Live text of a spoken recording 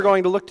We're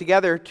going to look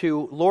together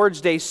to Lord's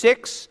Day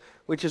 6,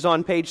 which is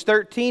on page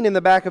 13 in the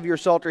back of your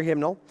Psalter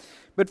hymnal.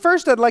 But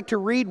first I'd like to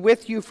read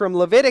with you from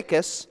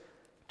Leviticus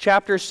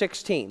chapter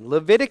 16.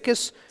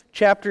 Leviticus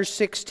chapter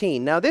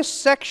 16. Now this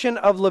section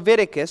of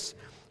Leviticus,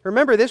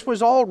 remember this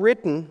was all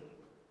written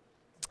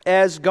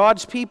as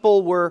God's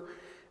people were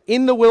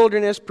in the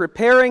wilderness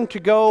preparing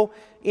to go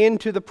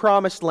into the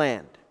promised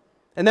land.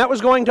 And that was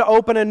going to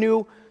open a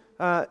new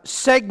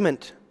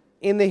segment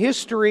in the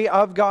history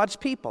of God's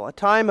people, a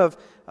time of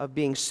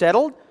being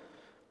settled,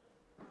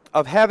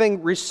 of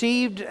having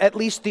received at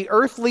least the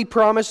earthly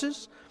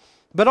promises,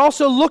 but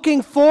also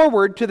looking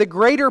forward to the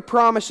greater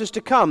promises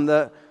to come,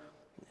 the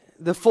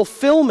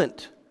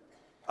fulfillment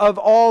of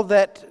all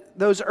that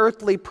those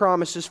earthly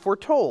promises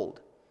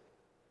foretold.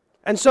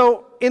 And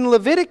so in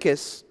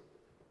Leviticus,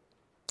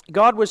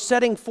 God was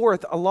setting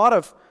forth a lot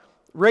of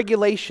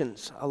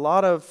regulations, a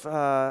lot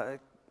of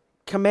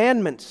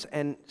commandments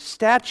and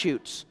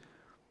statutes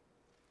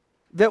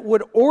that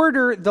would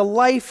order the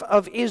life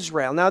of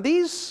Israel. Now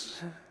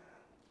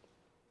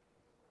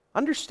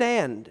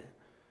understand,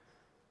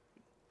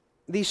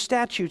 these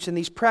statutes and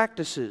these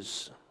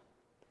practices,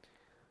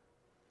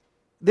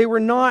 they were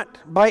not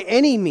by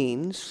any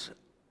means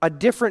a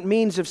different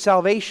means of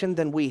salvation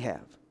than we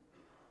have.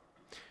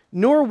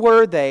 Nor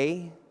were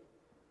they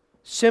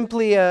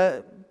simply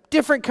a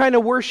different kind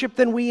of worship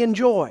than we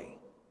enjoy.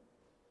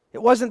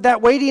 It wasn't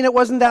that weighty and it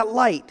wasn't that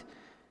light.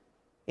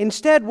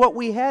 Instead, what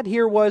we had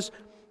here was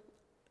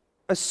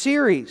a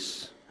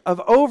series of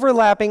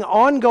overlapping,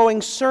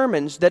 ongoing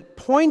sermons that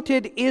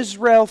pointed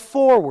Israel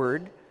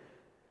forward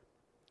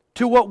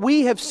to what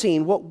we have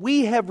seen, what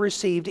we have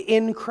received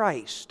in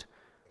Christ.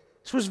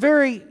 This was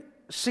very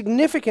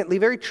significantly,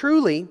 very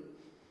truly,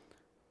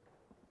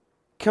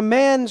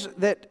 commands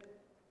that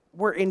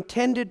were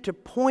intended to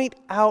point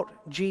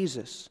out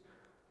Jesus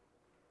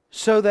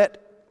so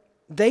that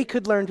they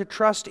could learn to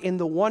trust in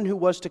the one who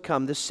was to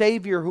come, the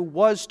Savior who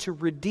was to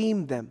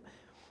redeem them,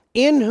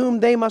 in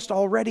whom they must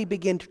already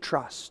begin to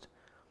trust.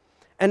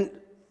 And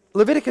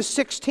Leviticus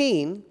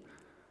 16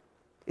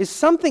 is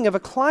something of a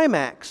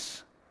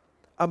climax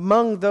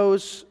among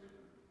those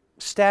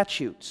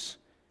statutes,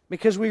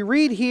 because we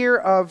read here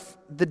of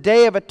the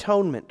Day of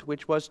Atonement,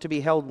 which was to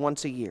be held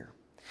once a year.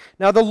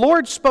 Now the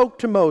Lord spoke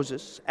to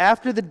Moses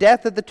after the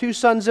death of the two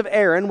sons of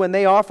Aaron when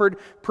they offered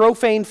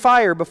profane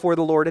fire before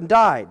the Lord and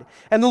died.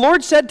 And the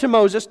Lord said to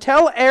Moses,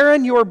 "Tell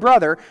Aaron your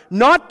brother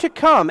not to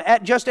come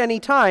at just any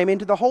time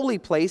into the holy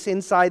place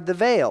inside the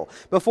veil,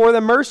 before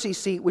the mercy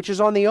seat which is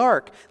on the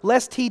ark,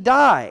 lest he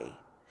die.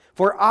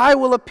 For I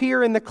will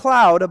appear in the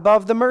cloud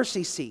above the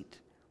mercy seat.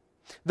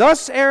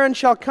 Thus Aaron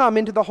shall come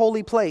into the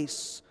holy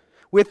place,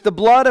 with the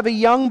blood of a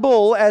young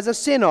bull as a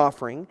sin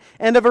offering,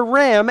 and of a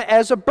ram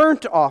as a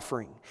burnt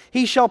offering.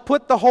 He shall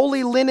put the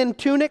holy linen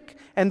tunic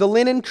and the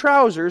linen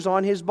trousers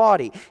on his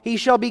body. He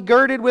shall be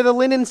girded with a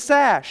linen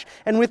sash,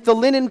 and with the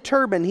linen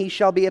turban he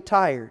shall be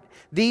attired.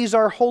 These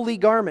are holy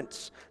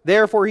garments.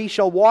 Therefore he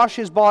shall wash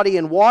his body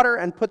in water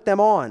and put them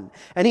on.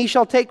 And he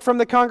shall take from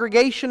the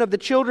congregation of the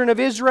children of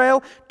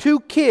Israel 2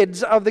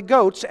 kids of the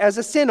goats as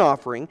a sin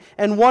offering,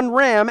 and 1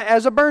 ram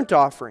as a burnt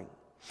offering.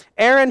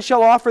 Aaron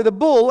shall offer the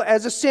bull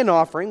as a sin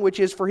offering,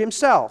 which is for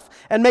himself,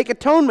 and make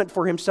atonement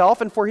for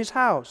himself and for his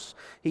house.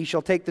 He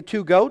shall take the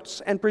 2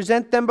 goats and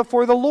present them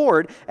before the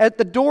Lord at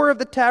the door of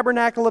the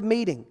tabernacle of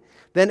meeting.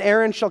 Then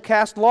Aaron shall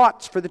cast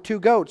lots for the 2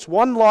 goats,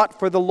 1 lot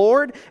for the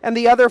Lord and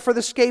the other for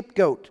the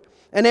scapegoat.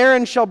 And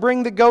Aaron shall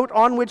bring the goat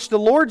on which the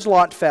Lord's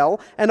lot fell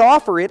and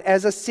offer it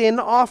as a sin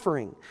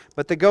offering.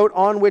 But the goat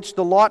on which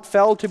the lot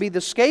fell to be the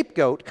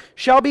scapegoat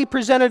shall be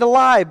presented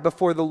alive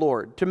before the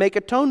Lord, to make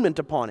atonement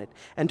upon it,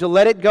 and to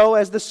let it go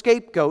as the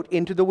scapegoat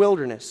into the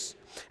wilderness.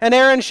 And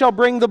Aaron shall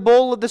bring the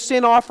bull of the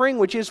sin offering,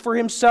 which is for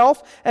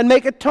himself, and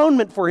make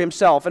atonement for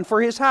himself and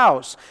for his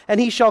house. And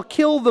he shall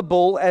kill the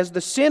bull as the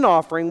sin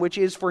offering, which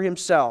is for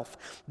himself.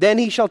 Then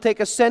he shall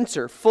take a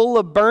censer full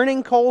of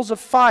burning coals of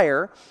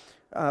fire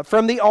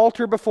from the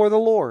altar before the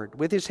Lord,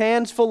 with his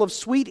hands full of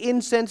sweet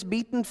incense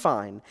beaten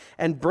fine,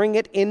 and bring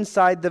it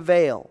inside the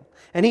veil.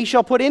 And he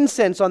shall put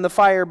incense on the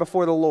fire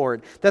before the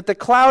Lord, that the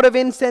cloud of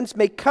incense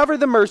may cover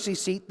the mercy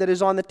seat that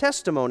is on the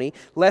testimony,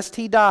 lest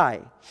he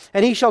die.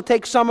 And he shall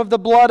take some of the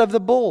blood of the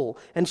bull,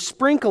 and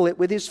sprinkle it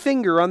with his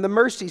finger on the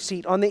mercy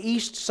seat on the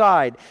east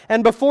side.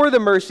 And before the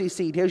mercy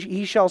seat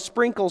he shall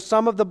sprinkle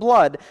some of the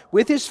blood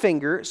with his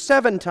finger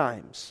 7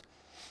 times.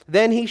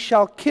 Then he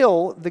shall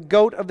kill the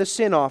goat of the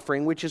sin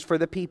offering, which is for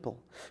the people.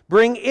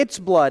 Bring its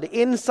blood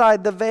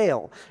inside the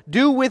veil.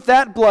 Do with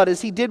that blood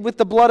as he did with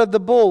the blood of the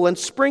bull, and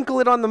sprinkle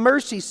it on the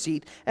mercy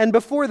seat and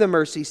before the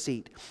mercy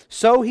seat.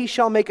 So he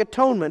shall make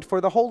atonement for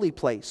the holy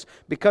place,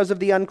 because of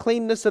the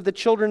uncleanness of the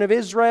children of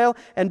Israel,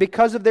 and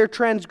because of their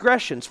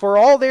transgressions, for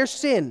all their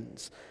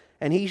sins.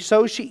 And he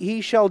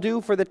shall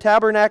do for the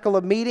tabernacle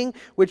of meeting,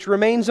 which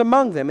remains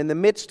among them in the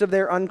midst of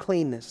their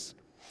uncleanness.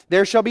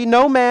 There shall be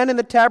no man in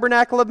the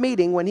tabernacle of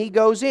meeting when he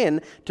goes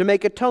in to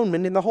make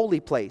atonement in the holy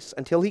place,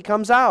 until he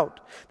comes out,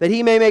 that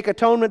he may make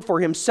atonement for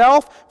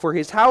himself, for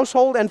his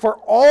household, and for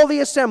all the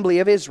assembly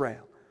of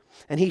Israel.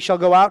 And he shall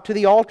go out to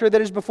the altar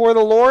that is before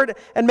the Lord,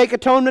 and make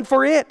atonement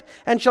for it,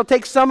 and shall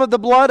take some of the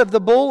blood of the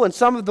bull and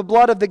some of the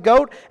blood of the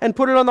goat, and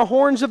put it on the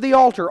horns of the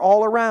altar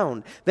all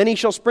around. Then he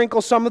shall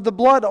sprinkle some of the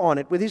blood on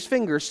it with his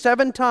fingers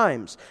 7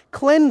 times,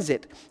 cleanse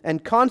it,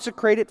 and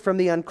consecrate it from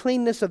the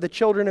uncleanness of the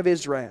children of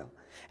Israel.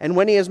 And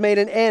when he has made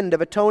an end of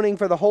atoning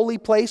for the holy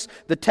place,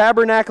 the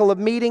tabernacle of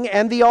meeting,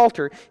 and the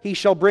altar, he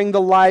shall bring the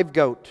live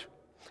goat.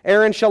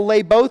 Aaron shall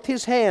lay both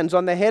his hands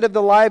on the head of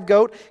the live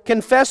goat,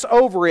 confess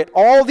over it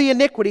all the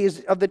iniquities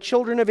of the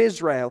children of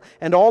Israel,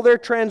 and all their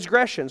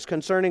transgressions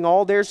concerning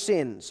all their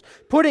sins,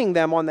 putting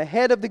them on the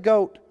head of the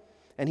goat.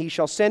 And he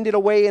shall send it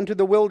away into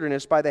the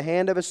wilderness by the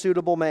hand of a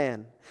suitable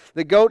man.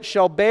 The goat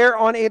shall bear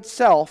on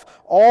itself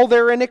all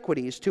their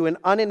iniquities to an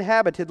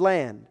uninhabited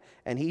land,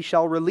 and he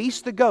shall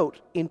release the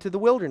goat into the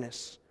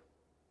wilderness.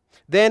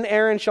 Then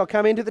Aaron shall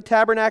come into the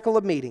tabernacle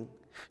of meeting,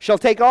 shall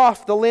take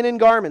off the linen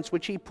garments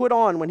which he put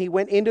on when he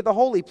went into the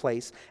holy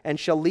place, and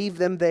shall leave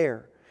them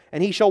there.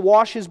 And he shall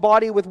wash his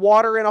body with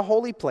water in a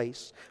holy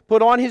place,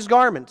 put on his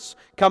garments,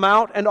 come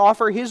out and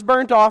offer his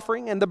burnt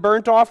offering and the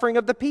burnt offering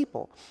of the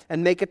people,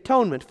 and make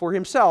atonement for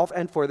himself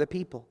and for the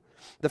people.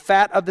 The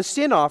fat of the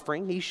sin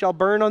offering he shall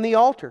burn on the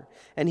altar,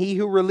 and he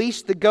who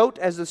released the goat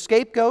as the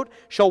scapegoat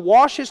shall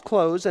wash his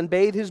clothes and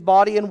bathe his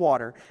body in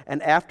water,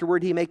 and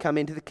afterward he may come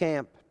into the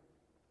camp.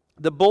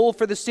 The bull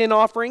for the sin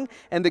offering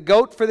and the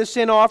goat for the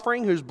sin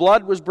offering, whose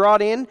blood was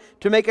brought in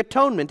to make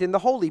atonement in the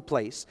holy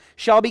place,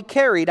 shall be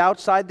carried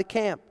outside the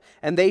camp,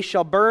 and they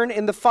shall burn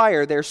in the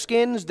fire their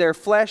skins, their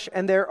flesh,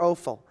 and their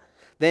offal.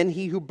 Then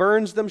he who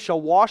burns them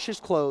shall wash his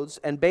clothes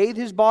and bathe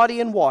his body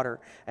in water,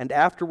 and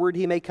afterward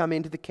he may come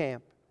into the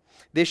camp.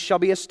 This shall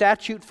be a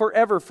statute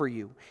forever for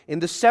you. In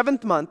the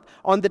 7th month,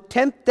 on the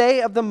 10th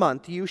day of the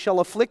month, you shall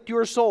afflict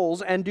your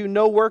souls and do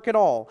no work at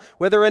all,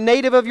 whether a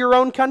native of your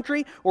own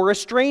country or a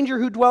stranger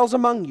who dwells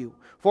among you.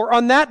 For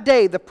on that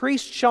day the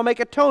priest shall make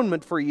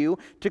atonement for you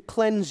to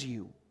cleanse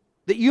you,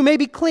 that you may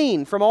be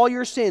clean from all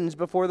your sins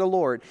before the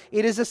Lord.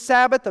 It is a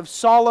Sabbath of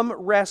solemn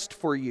rest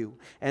for you,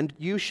 and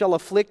you shall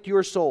afflict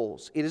your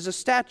souls. It is a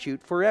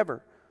statute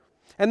forever.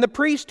 And the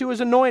priest who is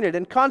anointed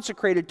and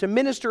consecrated to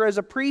minister as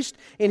a priest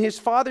in his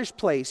father's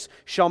place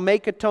shall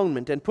make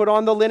atonement and put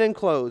on the linen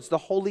clothes, the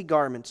holy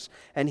garments,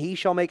 and he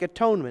shall make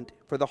atonement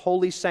for the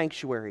holy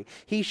sanctuary.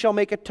 He shall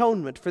make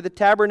atonement for the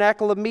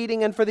tabernacle of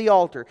meeting and for the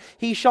altar.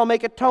 He shall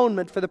make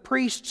atonement for the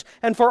priests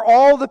and for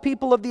all the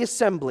people of the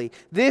assembly.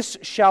 This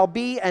shall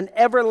be an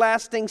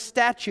everlasting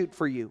statute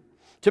for you,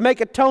 to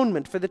make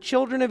atonement for the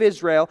children of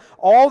Israel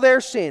all their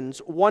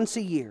sins once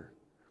a year.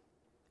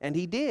 And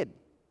he did,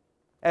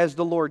 as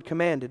the Lord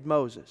commanded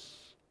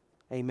Moses.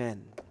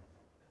 Amen.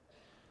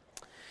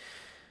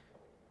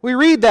 We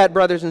read that,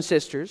 brothers and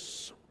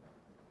sisters,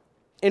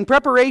 in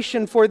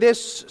preparation for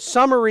this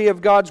summary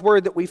of God's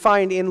Word that we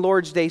find in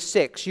Lord's Day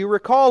 6. You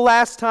recall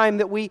last time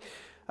that we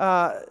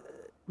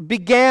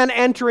began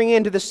entering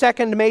into the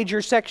second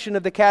major section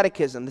of the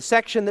Catechism, the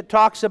section that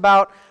talks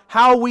about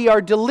how we are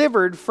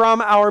delivered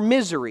from our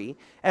misery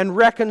and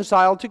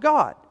reconciled to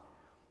God.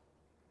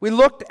 We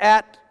looked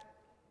at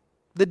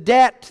the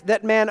debt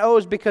that man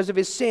owes because of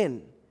his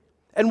sin,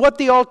 and what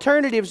the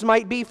alternatives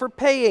might be for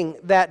paying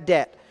that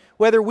debt.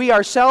 Whether we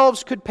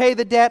ourselves could pay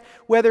the debt,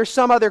 whether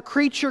some other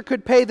creature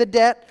could pay the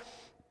debt.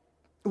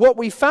 What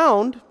we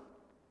found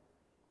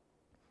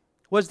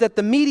was that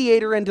the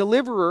mediator and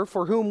deliverer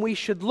for whom we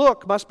should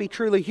look must be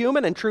truly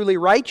human and truly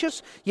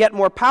righteous, yet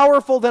more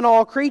powerful than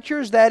all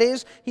creatures. That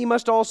is, he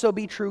must also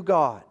be true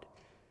God.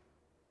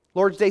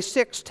 Lord's Day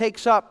 6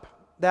 takes up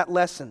that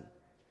lesson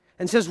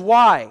and says,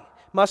 why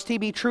must he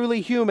be truly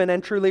human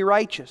and truly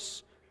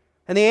righteous?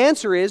 And the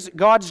answer is,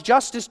 God's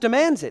justice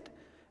demands it.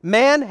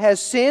 Man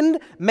has sinned,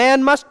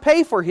 man must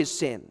pay for his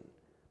sin.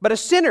 But a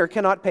sinner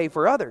cannot pay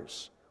for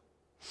others.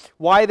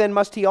 Why then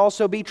must he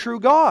also be true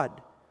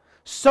God?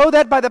 So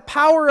that by the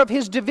power of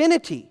his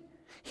divinity,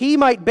 he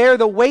might bear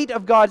the weight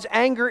of God's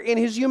anger in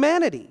his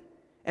humanity,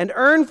 and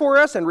earn for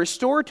us and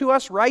restore to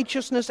us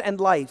righteousness and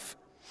life.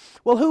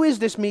 Well, who is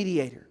this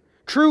mediator?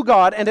 True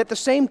God, and at the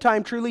same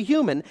time truly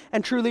human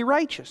and truly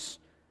righteous.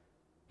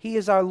 He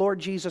is our Lord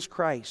Jesus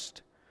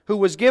Christ, who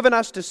was given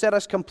us to set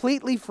us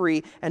completely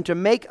free and to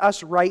make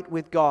us right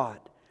with God.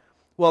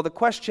 Well, the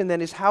question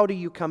then is, how do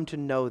you come to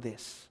know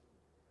this?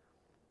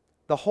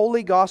 The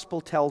Holy Gospel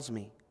tells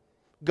me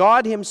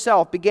God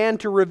Himself began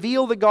to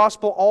reveal the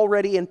gospel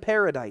already in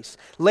paradise.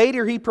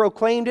 Later He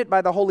proclaimed it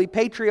by the holy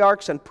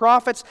patriarchs and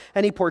prophets,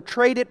 and He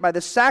portrayed it by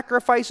the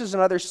sacrifices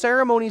and other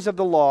ceremonies of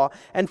the law,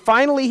 and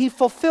finally He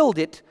fulfilled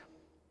it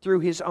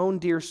through His own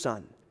dear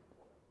Son.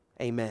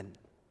 Amen.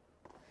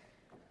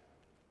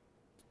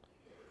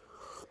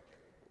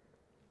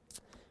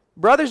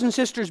 Brothers and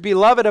sisters,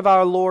 beloved of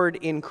our Lord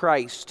in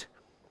Christ,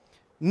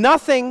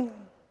 nothing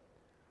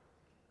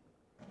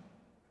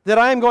that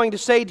I am going to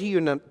say to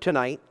you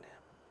tonight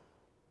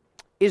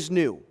is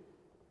new.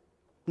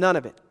 None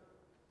of it.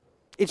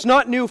 It's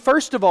not new,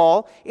 first of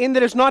all, in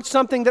that it's not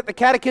something that the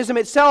Catechism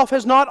itself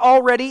has not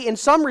already, in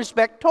some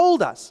respect,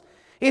 told us.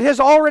 It has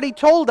already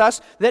told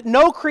us that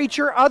no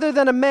creature other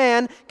than a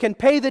man can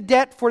pay the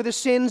debt for the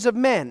sins of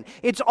men.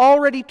 It's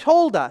already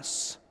told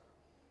us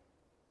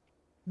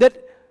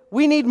that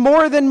we need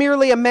more than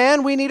merely a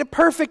man. We need a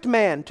perfect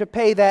man to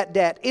pay that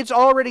debt. It's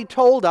already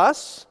told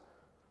us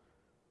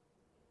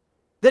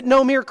that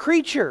no mere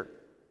creature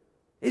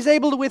is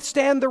able to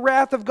withstand the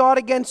wrath of God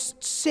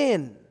against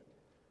sin.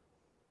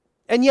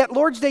 And yet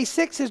Lord's Day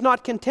 6 is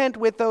not content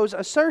with those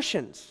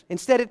assertions.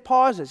 Instead, it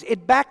pauses.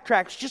 It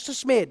backtracks just a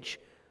smidge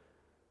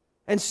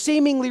and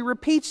seemingly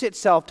repeats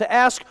itself to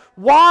ask,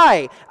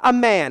 why a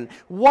man?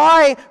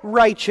 Why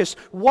righteous?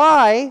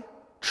 Why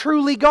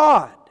truly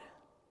God?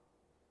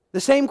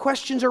 The same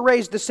questions are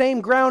raised, the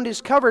same ground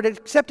is covered,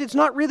 except it's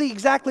not really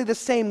exactly the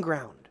same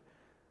ground.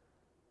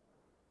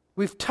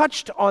 We've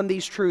touched on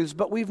these truths,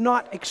 but we've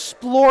not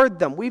explored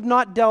them. We've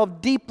not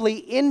delved deeply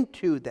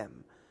into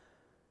them.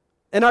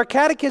 And our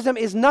catechism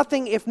is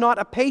nothing if not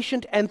a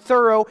patient and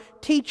thorough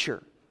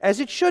teacher, as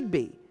it should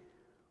be.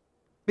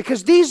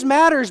 Because these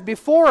matters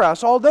before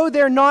us, although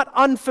they're not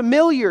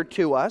unfamiliar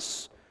to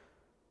us,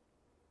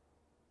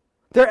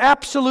 they're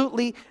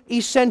absolutely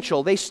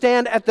essential. They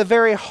stand at the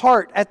very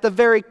heart, at the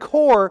very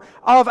core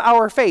of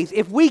our faith.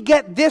 If we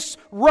get this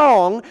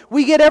wrong,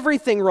 we get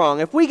everything wrong.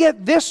 If we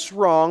get this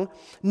wrong,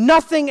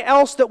 nothing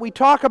else that we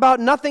talk about,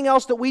 nothing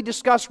else that we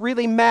discuss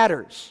really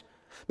matters.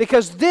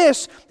 Because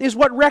this is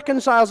what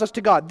reconciles us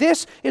to God.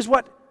 This is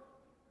what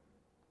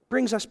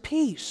brings us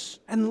peace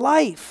and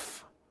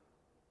life.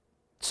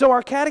 So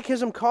our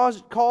catechism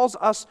calls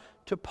us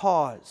to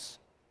pause,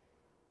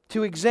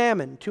 to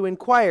examine, to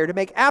inquire, to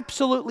make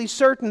absolutely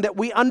certain that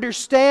we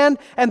understand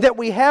and that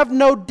we have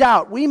no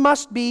doubt. We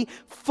must be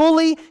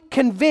fully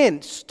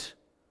convinced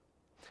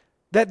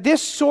that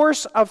this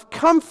source of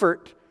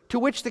comfort to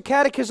which the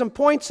Catechism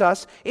points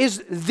us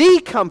is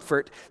the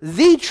comfort,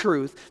 the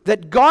truth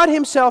that God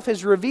Himself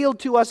has revealed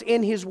to us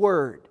in His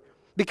Word.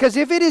 Because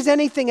if it is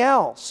anything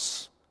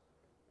else,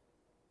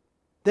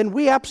 then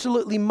we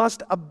absolutely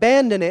must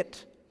abandon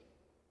it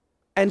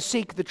and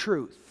seek the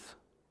truth.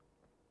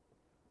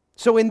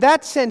 So in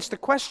that sense, the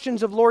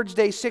questions of Lord's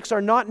Day 6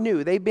 are not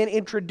new. They've been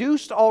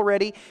introduced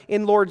already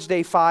in Lord's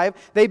Day 5.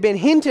 They've been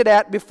hinted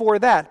at before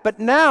that. But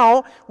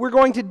now we're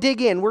going to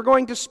dig in. We're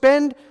going to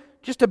spend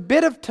just a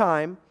bit of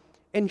time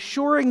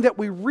ensuring that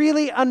we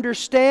really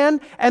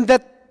understand and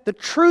that the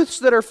truths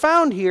that are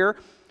found here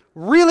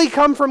really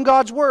come from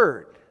God's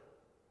Word.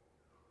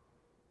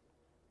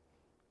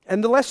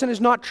 And the lesson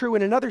is not true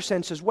in another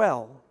sense as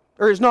well.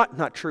 Or is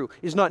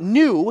not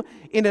new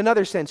in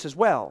another sense as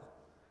well.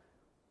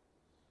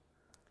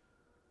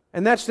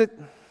 And that's that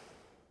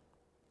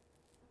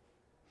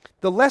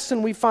the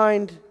lesson we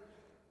find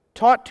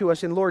taught to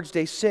us in Lord's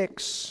Day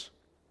 6,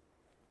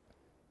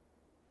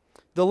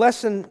 the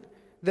lesson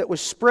that was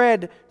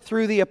spread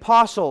through the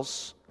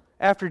apostles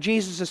after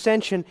Jesus'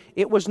 ascension,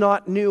 it was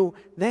not new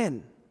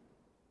then.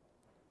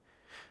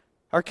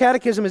 Our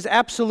catechism is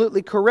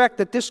absolutely correct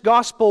that this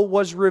gospel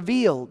was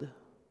revealed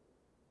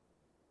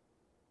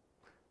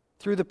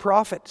through the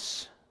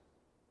prophets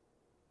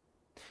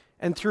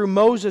and through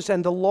Moses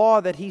and the law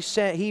that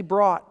he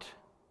brought.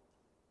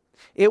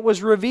 It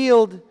was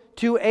revealed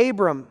to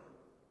Abram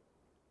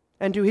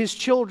and to his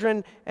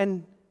children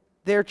and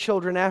their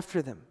children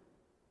after them.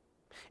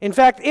 In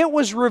fact, it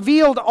was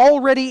revealed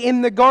already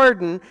in the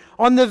garden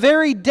on the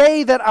very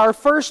day that our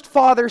first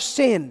father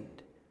sinned.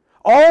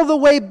 All the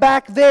way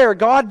back there,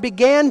 God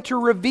began to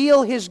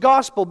reveal His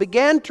gospel,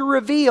 began to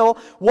reveal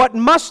what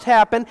must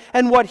happen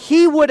and what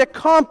He would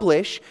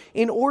accomplish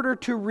in order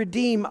to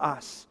redeem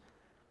us.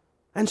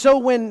 And so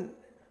when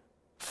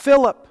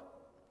Philip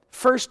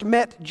first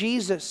met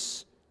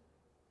Jesus,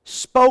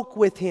 spoke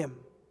with Him,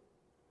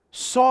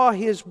 saw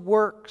His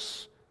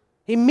works,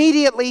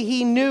 immediately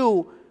he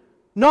knew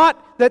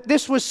not that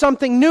this was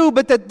something new,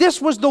 but that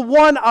this was the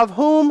one of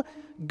whom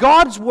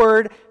God's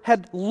Word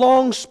had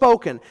long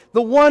spoken,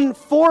 the one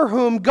for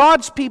whom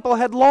God's people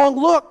had long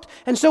looked.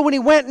 And so when he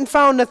went and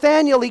found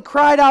Nathanael, he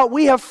cried out,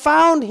 "We have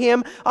found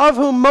him of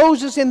whom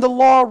Moses in the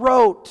law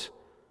wrote."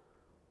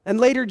 And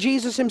later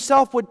Jesus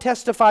Himself would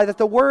testify that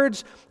the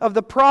words of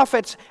the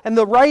prophets and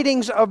the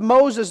writings of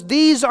Moses,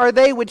 these are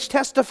they which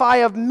testify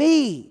of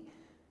me.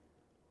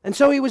 And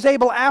so He was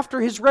able,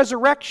 after His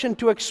resurrection,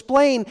 to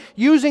explain,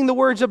 using the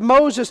words of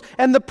Moses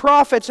and the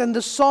prophets and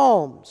the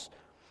Psalms,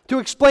 to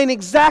explain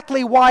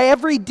exactly why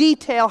every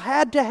detail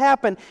had to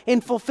happen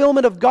in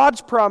fulfillment of God's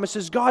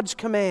promises, God's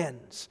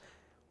commands.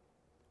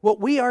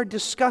 What we are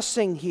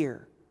discussing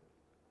here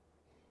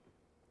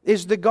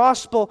is the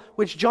gospel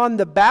which John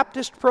the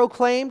Baptist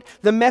proclaimed,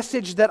 the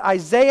message that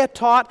Isaiah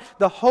taught,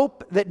 the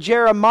hope that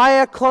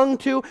Jeremiah clung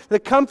to, the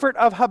comfort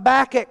of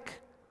Habakkuk.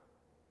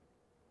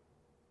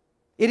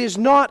 It is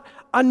not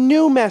a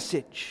new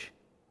message,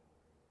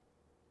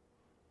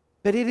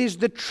 but it is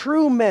the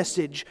true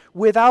message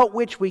without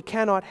which we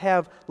cannot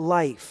have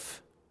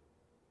life.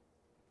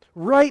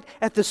 Right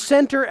at the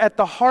center, at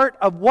the heart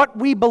of what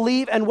we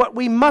believe and what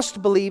we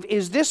must believe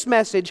is this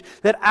message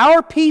that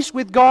our peace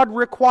with God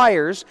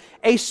requires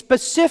a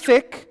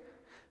specific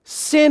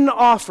sin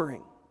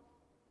offering.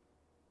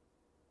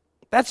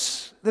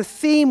 That's the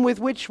theme with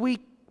which we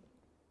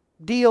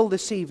deal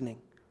this evening.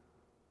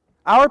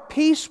 Our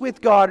peace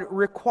with God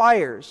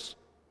requires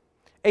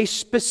a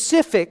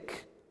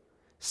specific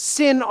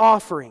sin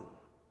offering.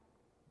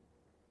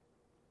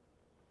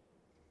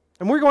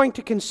 And we're going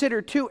to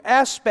consider two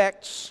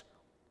aspects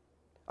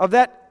of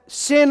that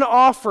sin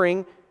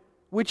offering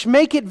which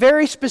make it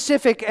very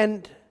specific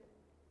and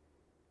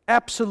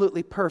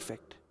absolutely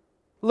perfect.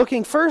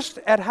 Looking first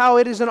at how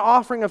it is an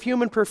offering of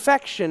human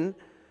perfection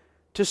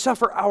to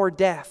suffer our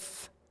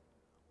death.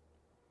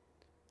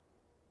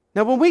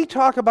 Now, when we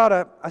talk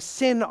about a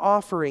sin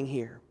offering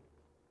here,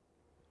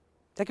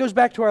 that goes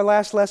back to our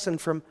last lesson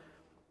from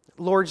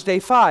Lord's Day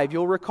 5.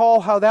 You'll recall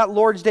how that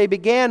Lord's Day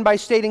began by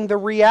stating the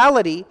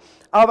reality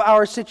of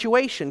our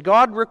situation.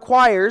 God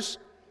requires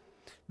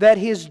that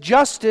His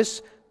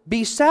justice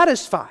be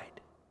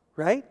satisfied,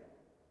 right?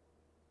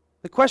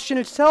 The question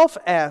itself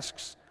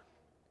asks,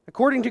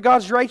 according to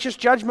God's righteous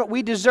judgment,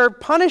 we deserve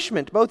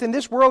punishment, both in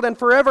this world and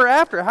forever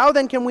after. How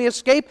then can we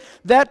escape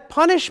that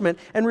punishment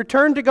and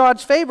return to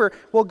God's favor?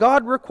 Well,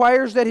 God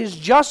requires that His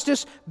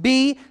justice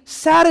be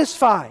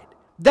satisfied.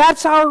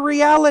 That's our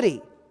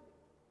reality.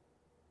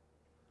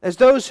 As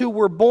those who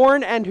were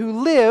born and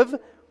who live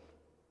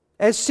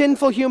as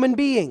sinful human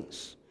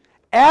beings.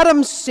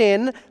 Adam's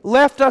sin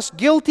left us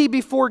guilty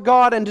before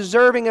God and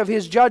deserving of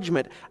His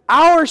judgment.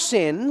 Our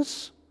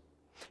sins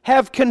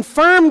have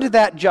confirmed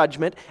that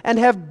judgment and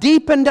have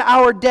deepened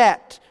our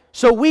debt.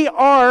 So we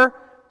are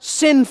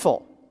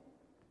sinful.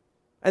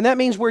 And that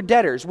means we're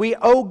debtors. We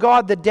owe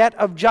God the debt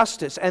of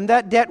justice, and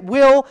that debt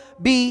will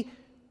be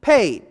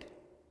paid.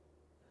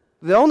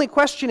 The only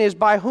question is,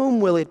 by whom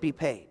will it be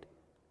paid?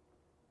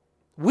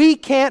 We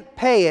can't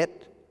pay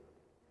it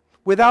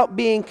without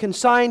being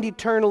consigned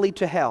eternally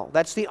to hell.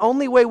 That's the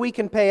only way we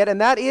can pay it,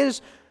 and that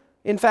is,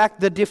 in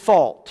fact, the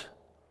default.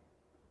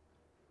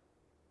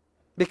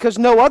 Because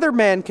no other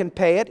man can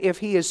pay it if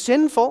he is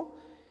sinful.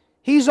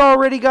 He's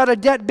already got a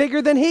debt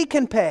bigger than he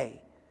can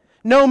pay.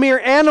 No mere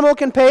animal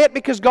can pay it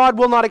because God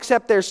will not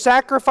accept their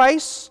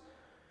sacrifice.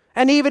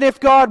 And even if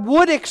God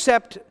would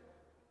accept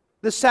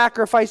the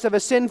sacrifice of a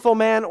sinful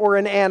man or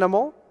an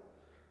animal,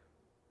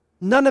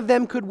 none of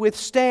them could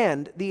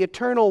withstand the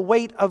eternal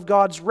weight of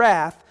God's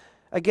wrath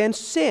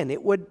against sin.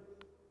 It would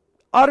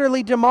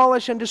utterly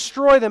demolish and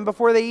destroy them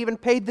before they even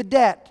paid the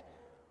debt.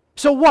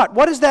 So what?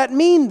 What does that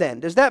mean then?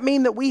 Does that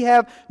mean that we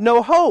have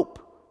no hope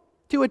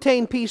to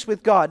attain peace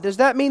with God? Does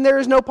that mean there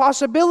is no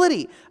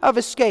possibility of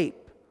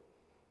escape?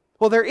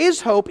 Well, there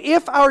is hope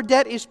if our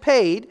debt is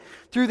paid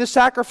through the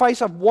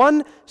sacrifice of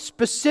one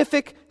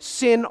specific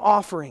sin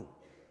offering.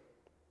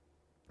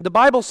 The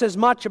Bible says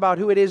much about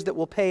who it is that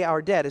will pay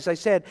our debt. As I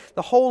said,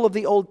 the whole of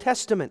the Old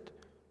Testament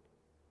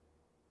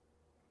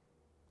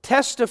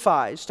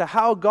testifies to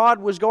how God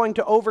was going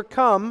to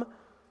overcome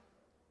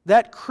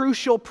that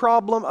crucial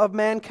problem of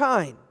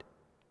mankind.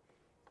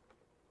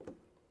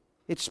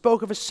 It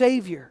spoke of a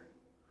Savior.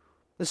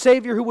 The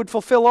Savior who would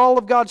fulfill all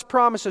of God's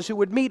promises, who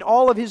would meet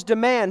all of His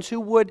demands,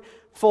 who would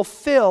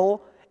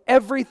fulfill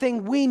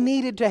everything we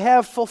needed to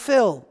have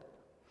fulfilled.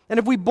 And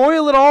if we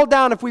boil it all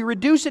down, if we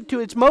reduce it to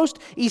its most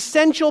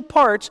essential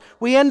parts,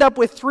 we end up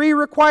with three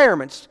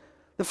requirements.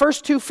 The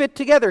first two fit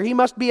together. He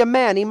must be a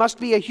man. He must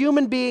be a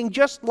human being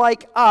just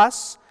like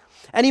us.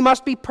 And He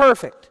must be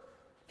perfect.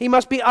 He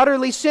must be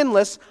utterly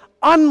sinless,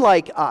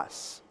 unlike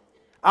us.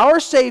 Our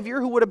Savior,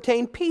 who would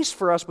obtain peace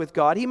for us with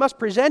God, He must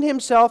present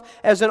Himself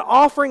as an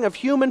offering of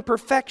human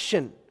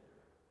perfection,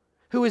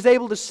 who is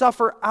able to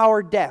suffer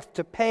our death,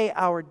 to pay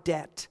our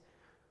debt.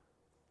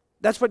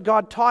 That's what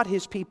God taught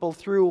His people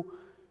through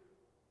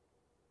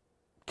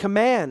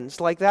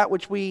commands like that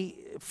which we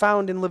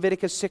found in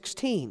Leviticus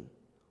 16.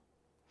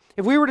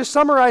 If we were to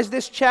summarize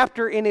this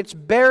chapter in its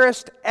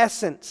barest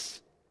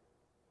essence,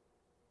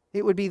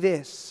 it would be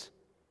this: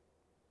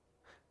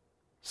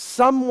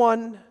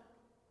 someone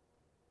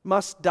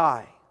must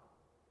die.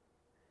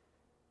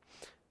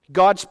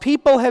 God's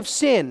people have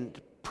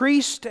sinned,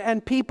 priest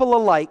and people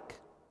alike.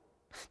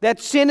 That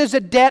sin is a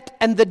debt,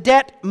 and the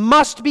debt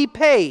must be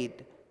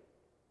paid.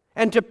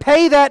 And to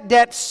pay that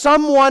debt,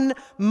 someone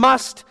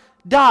must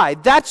die.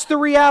 That's the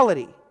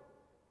reality.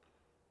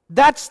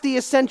 That's the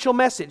essential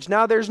message.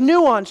 Now, there's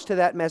nuance to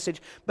that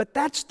message, but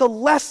that's the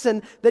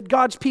lesson that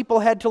God's people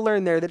had to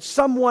learn there, that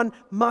someone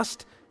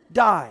must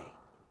die.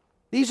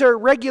 These are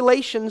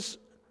regulations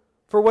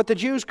for what the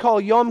Jews call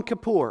Yom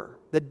Kippur,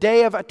 the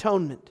Day of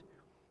Atonement.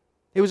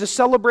 It was a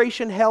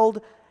celebration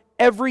held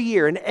every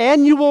year, an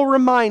annual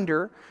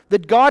reminder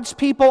that God's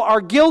people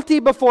are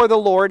guilty before the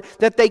Lord,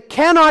 that they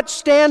cannot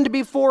stand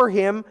before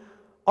Him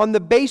on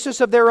the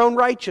basis of their own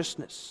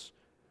righteousness,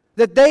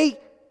 that they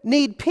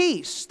need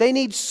peace. They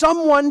need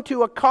someone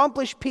to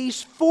accomplish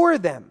peace for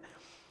them.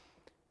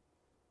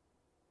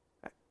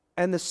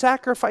 And the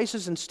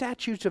sacrifices and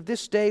statutes of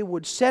this day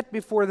would set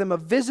before them a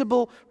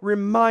visible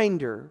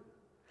reminder.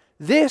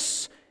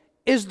 This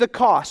is the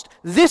cost.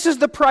 This is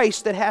the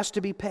price that has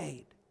to be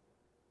paid.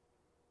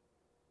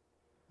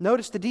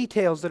 Notice the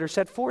details that are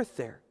set forth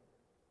there.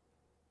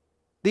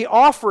 The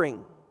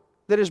offering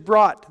that is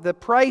brought, the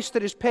price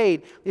that is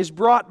paid, is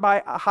brought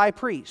by a high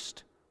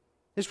priest.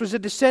 This was a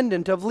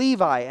descendant of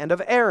Levi and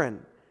of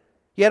Aaron.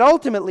 Yet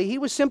ultimately, he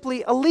was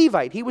simply a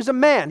Levite. He was a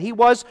man. He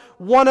was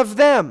one of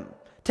them,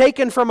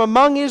 taken from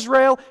among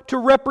Israel to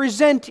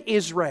represent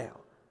Israel.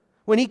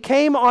 When he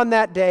came on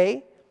that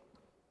day,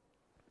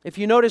 if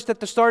you noticed at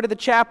the start of the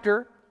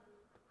chapter,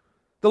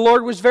 the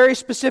Lord was very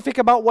specific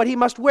about what he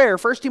must wear.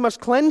 First, he must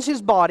cleanse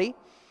his body,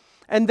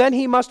 and then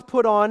he must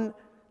put on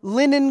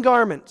linen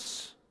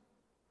garments.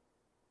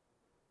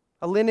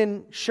 A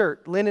linen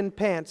shirt, linen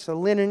pants, a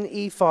linen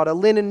ephod, a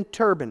linen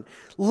turban.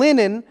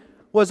 Linen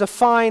was a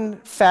fine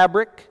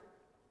fabric,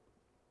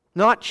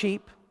 not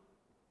cheap,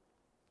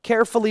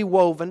 carefully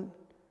woven.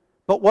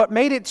 But what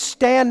made it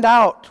stand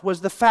out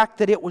was the fact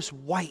that it was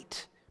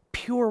white,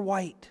 pure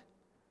white.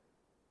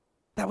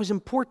 That was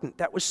important.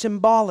 That was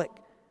symbolic.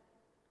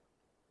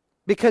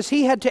 Because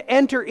he had to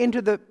enter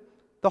into the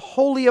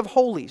Holy of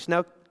Holies.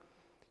 Now,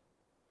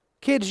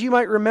 kids, you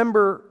might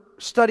remember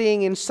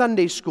studying in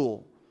Sunday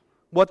school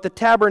what the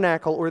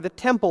tabernacle or the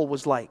temple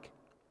was like.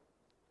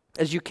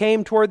 As you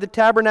came toward the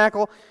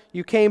tabernacle,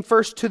 you came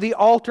first to the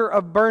altar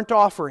of burnt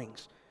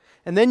offerings.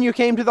 And then you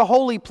came to the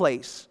holy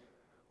place,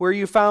 where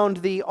you found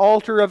the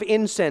altar of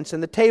incense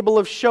and the table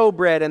of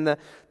showbread and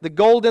the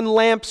golden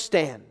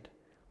lampstand.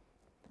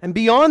 And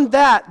beyond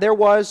that, there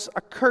was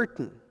a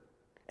curtain.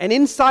 And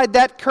inside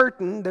that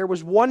curtain, there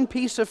was one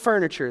piece of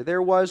furniture.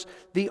 There was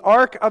the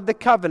Ark of the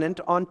Covenant,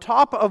 on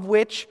top of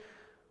which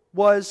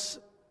was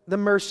the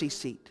mercy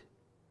seat.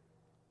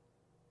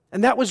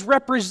 And that was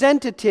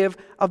representative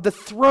of the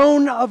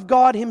throne of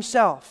God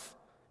Himself.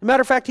 As a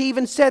matter of fact, He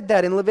even said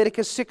that in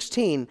Leviticus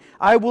 16.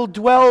 I will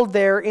dwell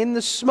there in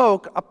the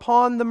smoke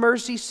upon the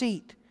mercy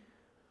seat.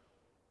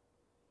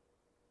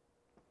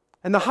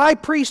 And the high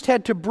priest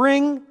had to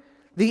bring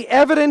the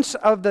evidence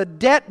of the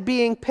debt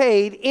being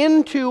paid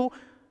into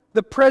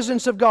the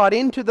presence of God,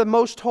 into the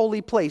most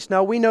holy place.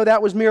 Now we know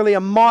that was merely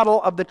a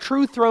model of the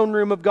true throne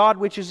room of God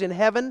which is in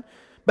heaven.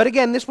 But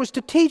again, this was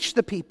to teach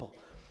the people.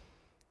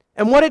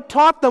 And what it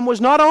taught them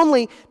was not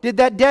only did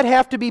that debt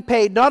have to be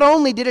paid, not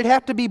only did it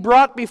have to be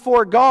brought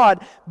before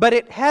God, but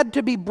it had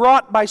to be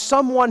brought by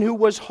someone who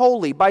was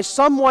holy, by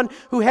someone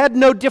who had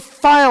no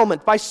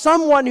defilement, by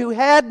someone who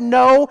had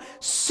no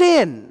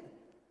sin.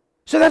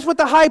 So that's what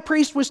the high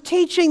priest was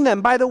teaching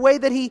them by the way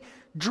that he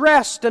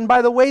dressed and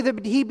by the way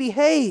that he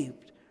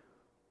behaved.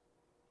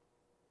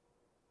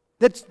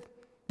 That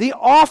the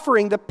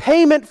offering, the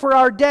payment for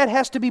our debt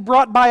has to be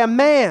brought by a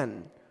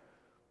man.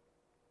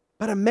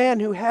 But a man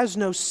who has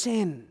no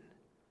sin.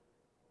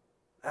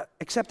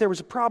 Except there was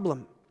a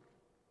problem.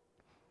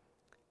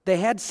 They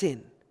had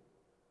sin.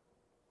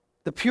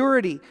 The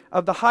purity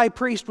of the high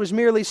priest was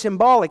merely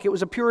symbolic. It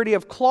was a purity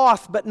of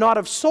cloth, but not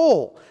of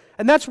soul.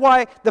 And that's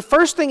why the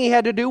first thing he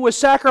had to do was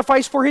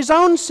sacrifice for his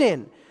own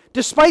sin.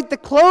 Despite the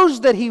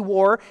clothes that he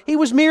wore, he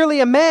was merely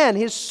a man.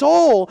 His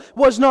soul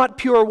was not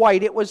pure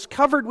white. It was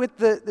covered with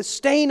the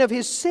stain of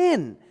his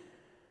sin.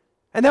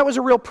 And that was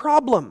a real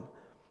problem.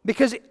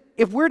 Because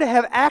if we're to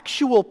have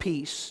actual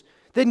peace,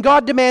 then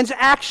God demands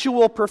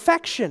actual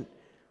perfection.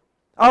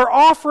 Our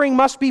offering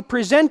must be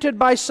presented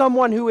by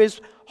someone who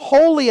is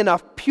holy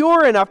enough,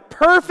 pure enough,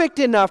 perfect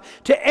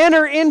enough to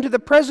enter into the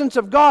presence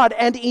of God,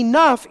 and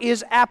enough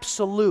is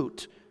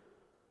absolute.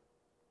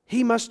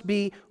 He must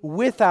be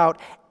without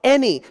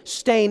any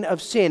stain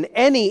of sin,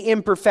 any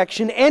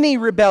imperfection, any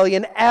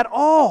rebellion at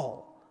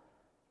all.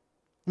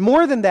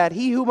 More than that,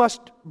 he who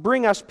must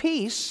bring us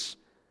peace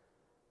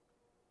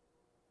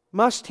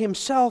must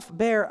himself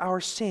bear our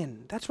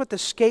sin. That's what the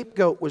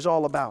scapegoat was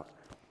all about.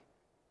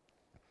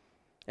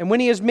 And when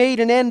he has made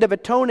an end of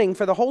atoning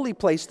for the holy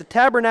place, the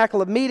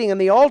tabernacle of meeting and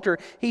the altar,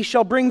 he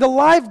shall bring the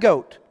live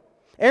goat.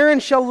 Aaron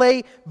shall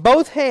lay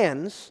both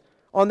hands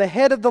on the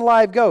head of the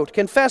live goat,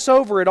 confess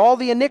over it all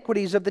the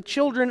iniquities of the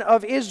children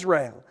of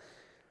Israel,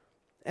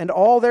 and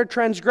all their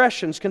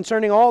transgressions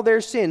concerning all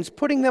their sins,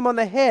 putting them on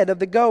the head of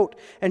the goat,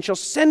 and shall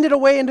send it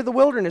away into the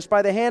wilderness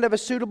by the hand of a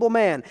suitable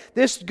man.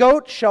 This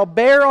goat shall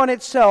bear on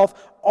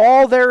itself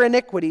all their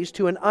iniquities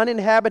to an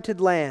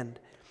uninhabited land,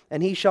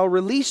 and he shall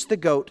release the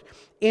goat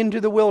into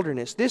the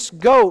wilderness. This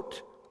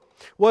goat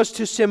was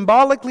to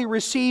symbolically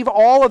receive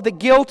all of the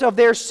guilt of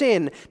their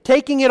sin,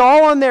 taking it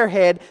all on their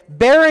head,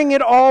 bearing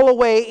it all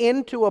away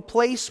into a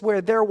place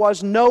where there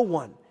was no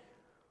one.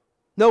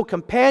 No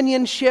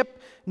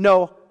companionship,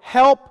 no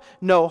help,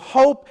 no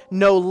hope,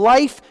 no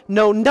life,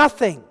 no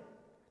nothing.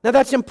 Now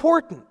that's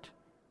important.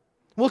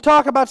 We'll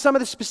talk about some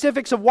of the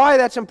specifics of why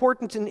that's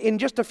important in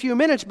just a few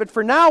minutes, but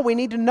for now we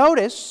need to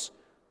notice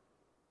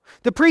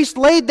the priest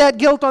laid that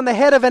guilt on the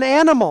head of an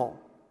animal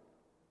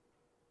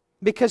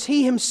because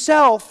he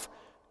himself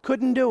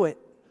couldn't do it.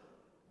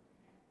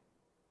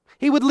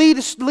 He would lead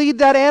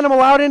that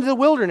animal out into the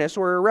wilderness,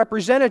 or a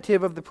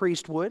representative of the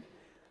priest would,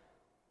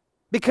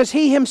 because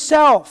he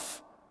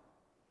himself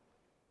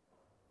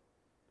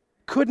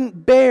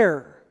couldn't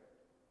bear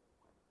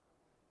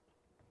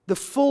the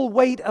full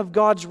weight of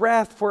God's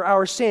wrath for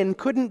our sin,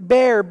 couldn't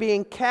bear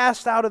being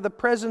cast out of the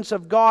presence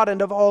of God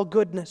and of all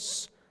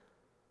goodness.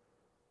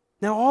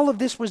 Now all of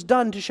this was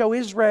done to show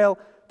Israel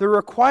the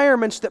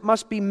requirements that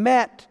must be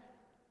met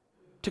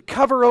to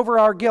cover over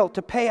our guilt,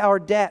 to pay our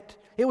debt.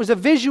 It was a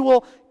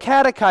visual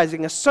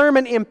catechizing, a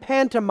sermon in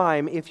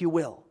pantomime, if you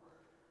will.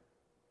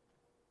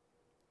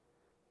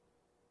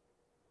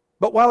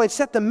 But while it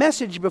set the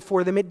message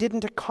before them, it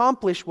didn't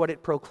accomplish what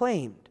it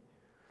proclaimed.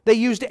 They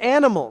used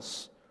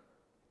animals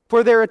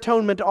for their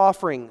atonement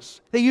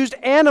offerings. They used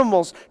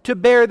animals to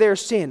bear their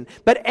sin.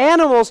 But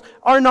animals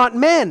are not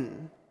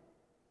men.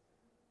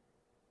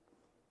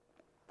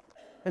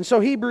 And so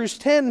Hebrews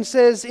 10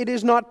 says it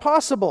is not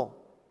possible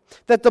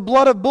that the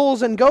blood of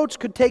bulls and goats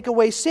could take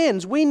away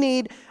sins. We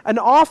need an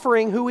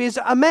offering who is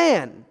a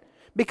man,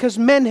 because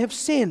men have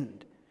sinned.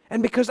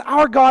 And because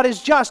our God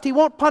is just, He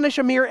won't punish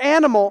a mere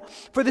animal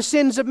for the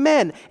sins of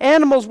men.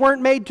 Animals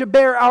weren't made to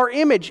bear our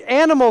image.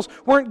 Animals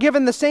weren't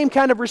given the same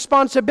kind of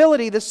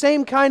responsibility, the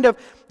same kind of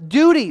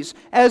duties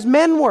as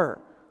men were.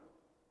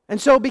 And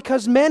so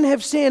because men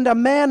have sinned, a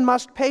man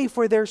must pay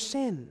for their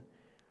sin.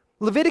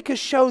 Leviticus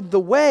showed the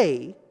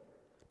way,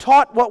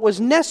 taught what was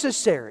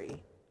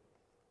necessary,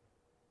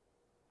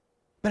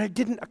 but it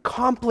didn't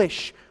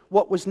accomplish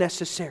what was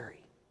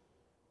necessary.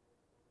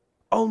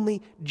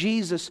 Only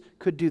Jesus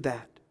could do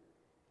that.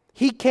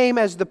 He came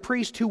as the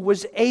priest who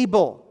was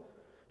able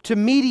to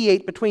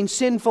mediate between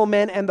sinful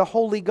men and the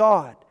holy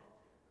God.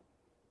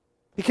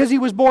 Because He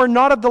was born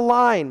not of the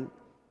line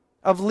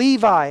of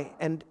Levi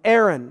and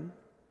Aaron,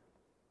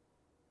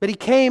 but He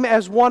came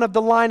as one of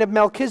the line of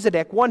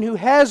Melchizedek, one who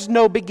has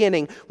no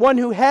beginning, one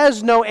who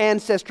has no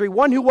ancestry,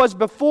 one who was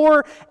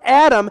before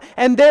Adam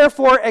and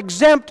therefore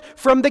exempt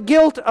from the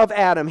guilt of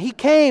Adam. He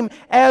came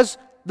as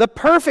the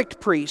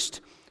perfect priest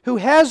who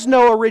has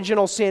no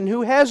original sin,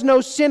 who has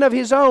no sin of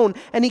His own,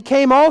 and He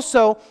came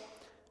also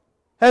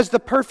as the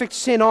perfect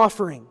sin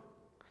offering.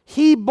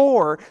 He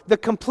bore the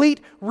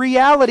complete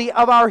reality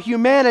of our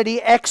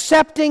humanity,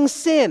 accepting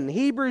sin.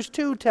 Hebrews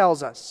 2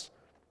 tells us.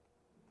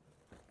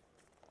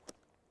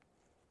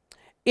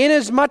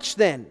 Inasmuch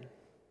then,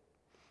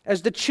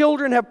 as the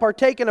children have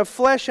partaken of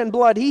flesh and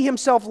blood, He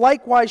Himself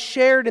likewise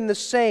shared in the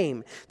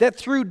same, that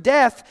through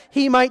death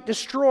He might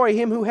destroy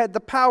him who had the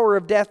power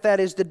of death, that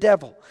is, the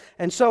devil.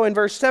 And so in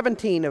verse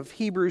 17 of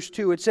Hebrews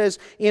 2, it says,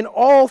 in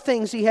all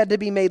things He had to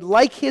be made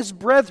like His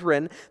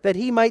brethren, that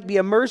He might be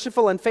a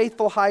merciful and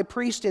faithful high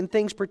priest in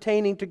things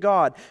pertaining to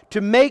God, to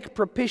make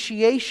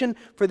propitiation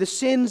for the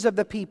sins of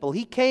the people.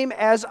 He came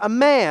as a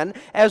man,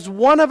 as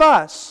one of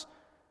us,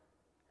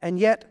 and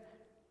yet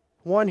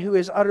one who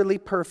is utterly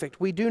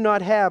perfect. We do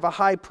not have a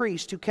high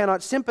priest who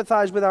cannot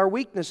sympathize with our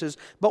weaknesses,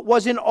 but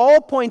was in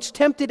all points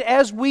tempted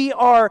as we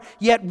are,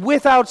 yet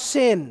without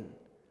sin.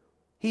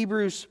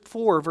 Hebrews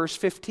 4, verse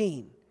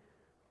 15.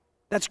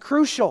 That's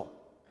crucial.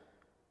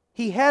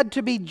 He had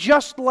to be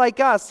just like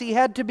us. He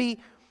had to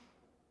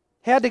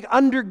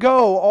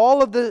undergo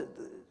all of the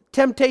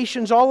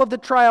temptations, all of the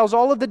trials,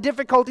 all of the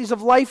difficulties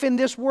of life in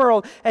this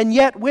world, and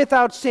yet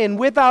without sin,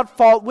 without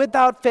fault,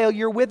 without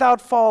failure,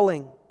 without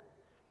falling.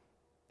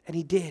 And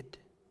He did.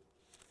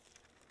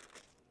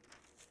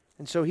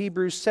 And so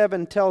Hebrews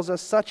 7 tells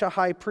us such a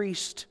high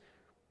priest,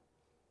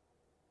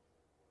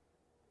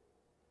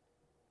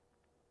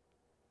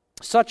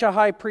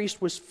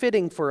 was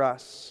fitting for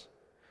us,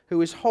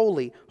 who is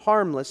holy,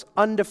 harmless,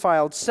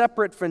 undefiled,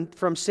 separate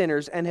from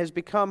sinners, and has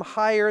become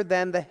higher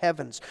than the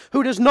heavens,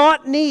 who does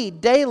not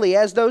need daily,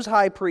 as those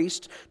high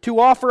priests,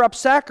 to offer up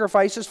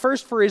sacrifices,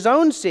 first for His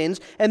own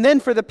sins and then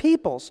for the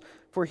people's.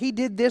 For He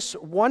did this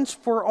once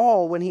for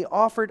all when He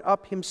offered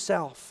up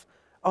Himself.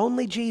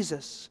 Only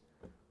Jesus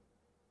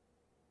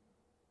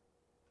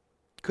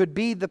could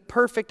be the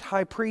perfect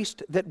high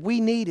priest that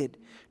we needed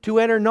to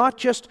enter not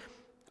just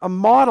a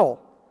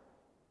model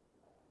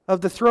of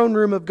the throne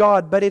room of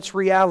God, but its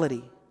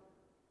reality.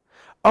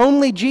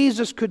 Only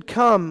Jesus could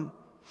come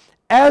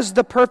as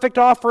the perfect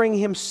offering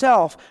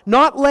Himself,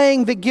 not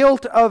laying the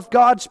guilt of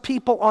God's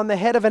people on the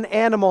head of an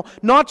animal,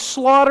 not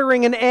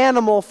slaughtering an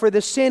animal for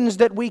the sins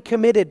that we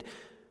committed,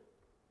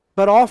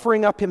 but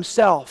offering up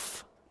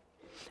Himself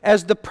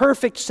as the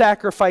perfect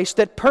sacrifice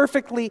that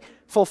perfectly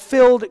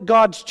fulfilled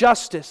God's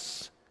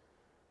justice,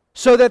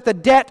 so that the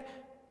debt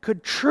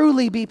could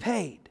truly be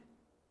paid.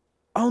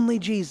 Only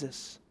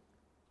Jesus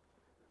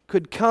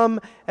could come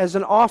as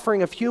an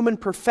offering of human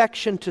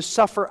perfection to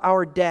suffer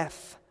our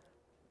death.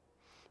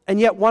 And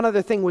yet one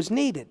other thing was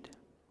needed.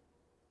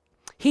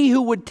 He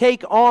who would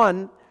take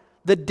on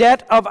the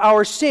debt of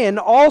our sin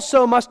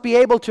also must be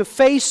able to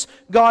face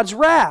God's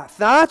wrath.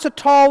 Now that's a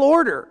tall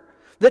order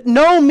that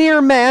no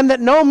mere man, that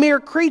no mere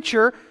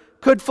creature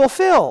could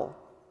fulfill.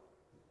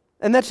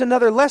 And that's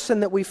another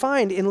lesson that we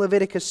find in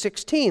Leviticus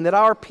 16, that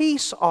our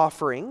peace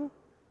offering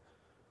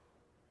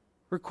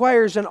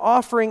requires an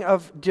offering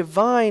of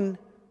divine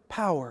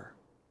power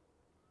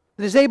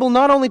that is able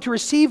not only to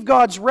receive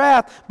God's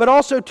wrath, but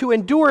also to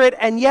endure it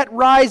and yet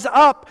rise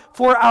up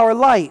for our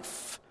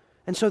life.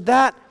 And so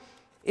that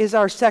is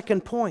our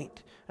second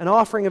point, an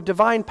offering of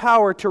divine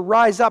power to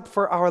rise up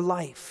for our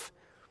life.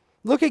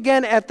 Look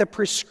again at the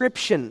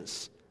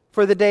prescriptions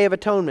for the Day of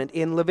Atonement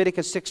in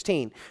Leviticus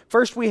 16.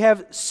 First, we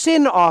have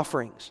sin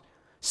offerings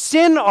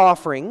Sin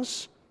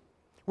offerings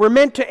were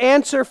meant to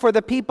answer for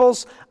the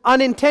people's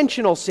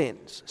unintentional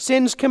sins,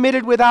 sins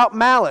committed without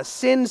malice,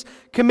 sins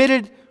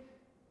committed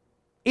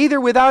either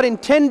without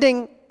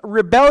intending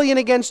rebellion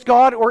against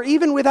God or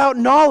even without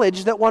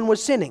knowledge that one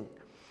was sinning.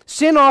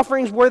 Sin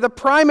offerings were the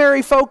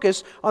primary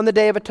focus on the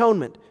Day of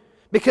Atonement.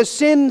 Because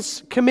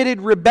sins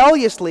committed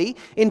rebelliously,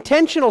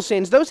 intentional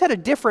sins, those had a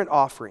different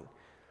offering.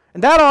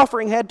 And that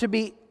offering had to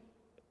be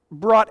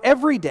brought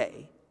every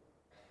day.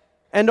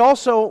 And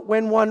also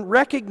when one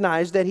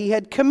recognized that he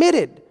had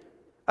committed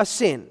a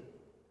sin.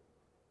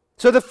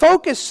 So the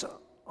focus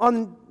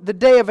on the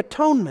Day of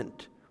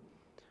Atonement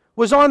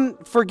was on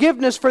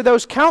forgiveness for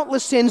those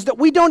countless sins that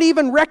we don't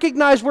even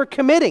recognize we're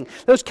committing.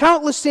 Those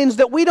countless sins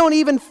that we don't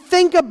even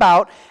think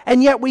about,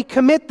 and yet we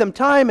commit them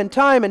time and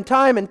time and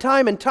time and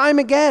time and time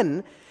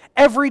again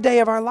every day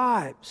of our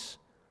lives.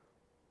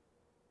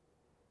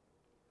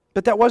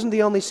 But that wasn't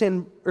the only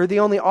sin or the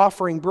only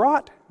offering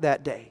brought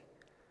that day.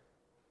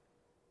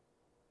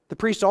 The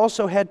priest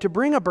also had to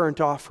bring a burnt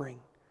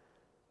offering.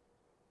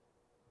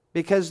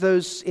 Because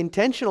those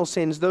intentional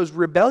sins, those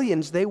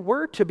rebellions, they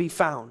were to be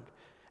found.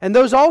 And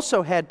those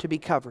also had to be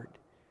covered.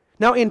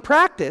 Now, in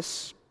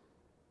practice,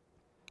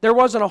 there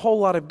wasn't a whole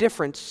lot of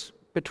difference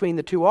between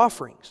the two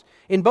offerings.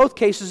 In both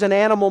cases, an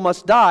animal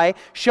must die,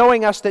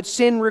 showing us that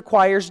sin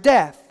requires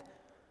death.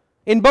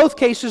 In both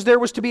cases, there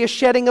was to be a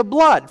shedding of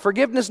blood.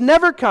 Forgiveness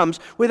never comes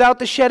without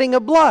the shedding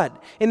of blood.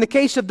 In the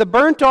case of the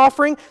burnt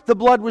offering, the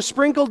blood was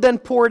sprinkled, then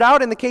poured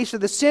out. In the case of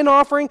the sin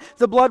offering,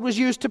 the blood was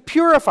used to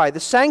purify the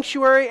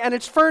sanctuary and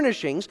its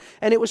furnishings,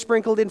 and it was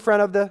sprinkled in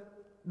front of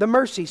the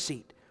mercy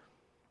seat.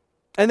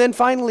 And then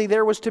finally,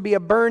 there was to be a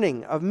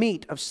burning of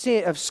meat, of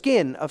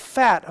skin, of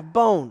fat, of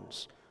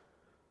bones.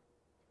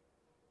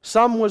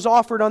 Some was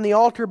offered on the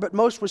altar, but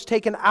most was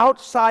taken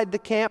outside the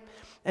camp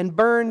and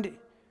burned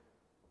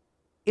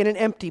in an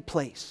empty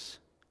place.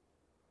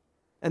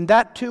 And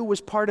that too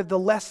was part of the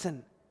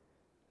lesson.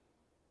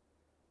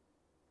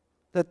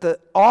 That the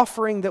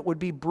offering that would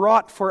be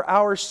brought for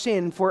our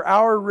sin, for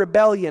our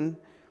rebellion,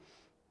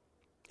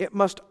 it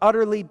must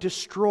utterly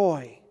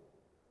destroy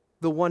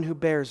the one who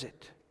bears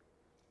it.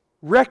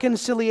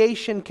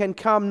 Reconciliation can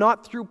come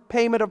not through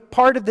payment of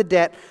part of the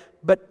debt,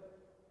 but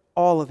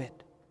all of it.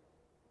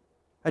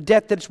 A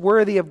debt that's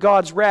worthy of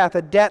God's wrath,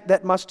 a debt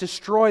that must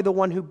destroy the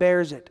one who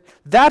bears it.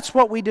 That's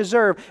what we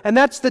deserve, and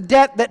that's the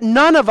debt that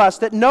none of us,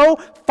 that no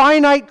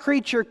finite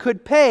creature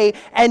could pay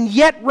and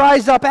yet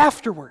rise up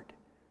afterward.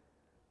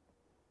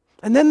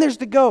 And then there's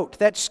the goat,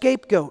 that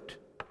scapegoat.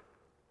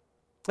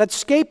 That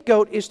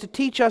scapegoat is to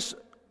teach us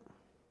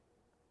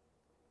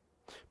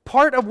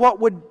part of what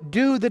would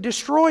do the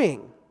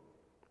destroying.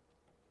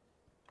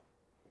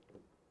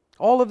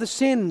 All of the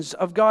sins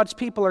of God's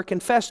people are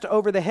confessed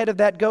over the head of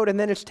that goat, and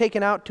then it's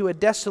taken out to a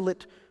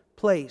desolate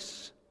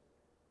place.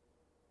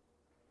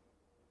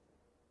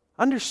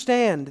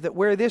 Understand that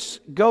where this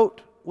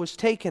goat was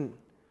taken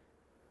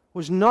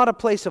was not a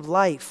place of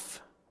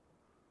life.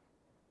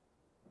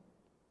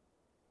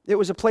 It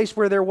was a place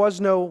where there was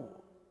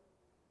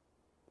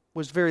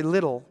very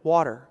little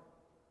water,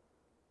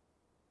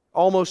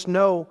 almost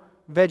no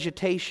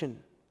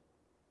vegetation.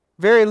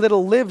 Very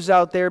little lives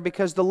out there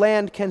because the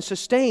land can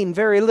sustain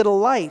very little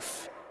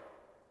life.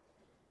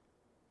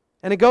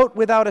 And a goat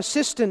without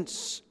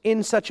assistance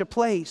in such a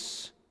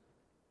place,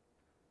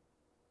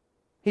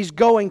 he's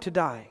going to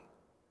die.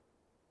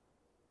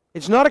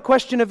 It's not a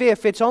question of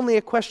if, it's only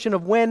a question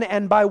of when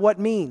and by what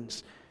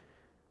means.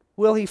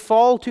 Will he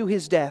fall to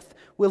his death?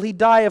 Will he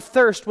die of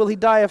thirst? Will he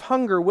die of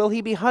hunger? Will he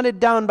be hunted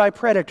down by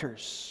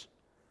predators?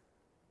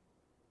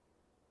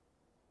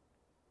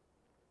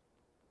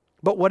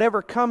 But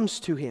whatever comes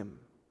to him,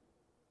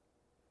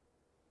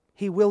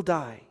 he will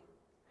die,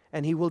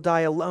 and he will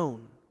die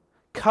alone,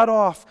 cut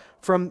off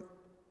from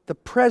the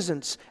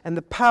presence and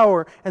the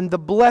power and the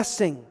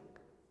blessing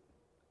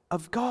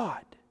of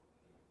God.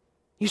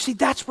 You see,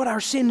 that's what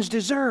our sins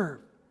deserve.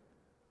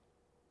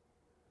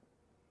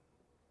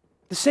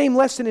 The same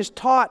lesson is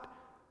taught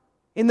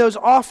in those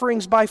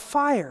offerings by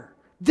fire.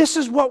 This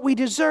is what we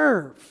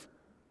deserve.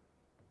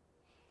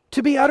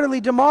 To be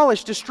utterly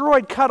demolished,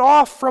 destroyed, cut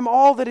off from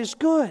all that is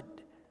good.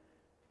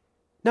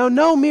 Now,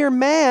 no mere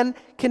man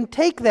can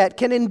take that,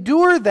 can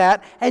endure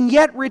that, and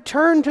yet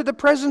return to the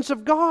presence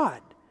of God.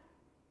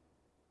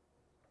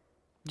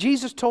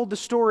 Jesus told the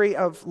story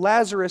of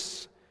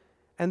Lazarus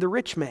and the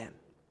rich man.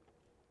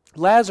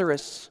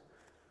 Lazarus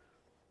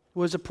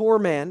was a poor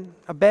man,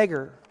 a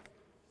beggar,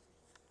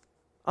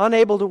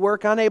 unable to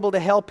work, unable to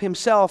help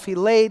himself. He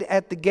laid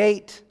at the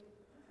gate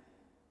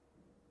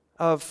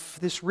of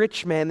this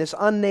rich man, this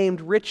unnamed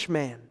rich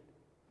man.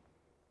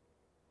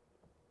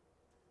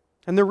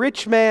 And the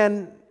rich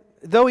man,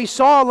 though he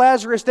saw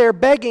Lazarus there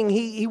begging,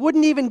 he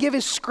wouldn't even give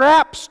his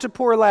scraps to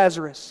poor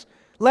Lazarus.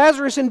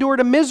 Lazarus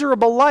endured a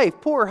miserable life,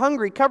 poor,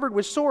 hungry, covered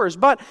with sores.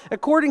 But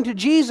according to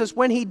Jesus,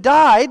 when he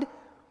died,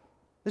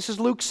 this is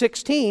Luke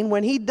 16,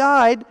 when he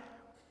died,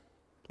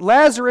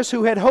 Lazarus,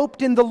 who had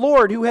hoped in the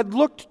Lord, who had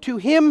looked to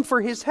him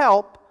for his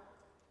help,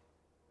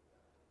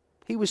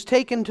 He was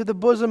taken to the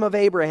bosom of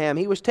Abraham.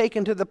 He was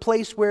taken to the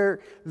place where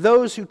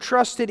those who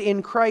trusted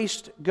in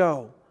Christ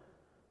go.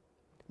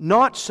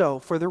 Not so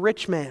for the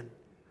rich man.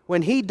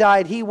 When he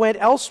died, he went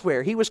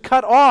elsewhere. He was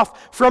cut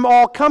off from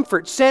all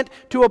comfort, sent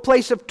to a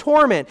place of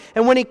torment.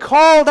 And when he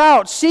called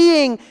out,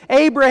 seeing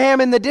Abraham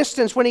in the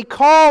distance, when he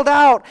called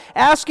out,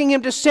 asking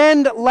him to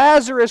send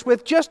Lazarus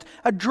with just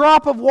a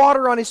drop of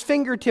water on his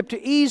fingertip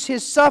to ease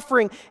his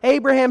suffering,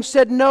 Abraham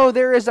said, "No,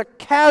 there is a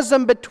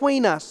chasm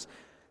between us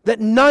that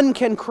none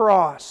can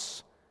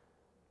cross."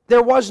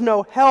 There was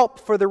no help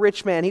for the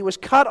rich man. He was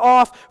cut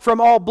off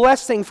from all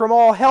blessing, from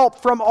all help,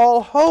 from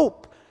all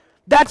hope.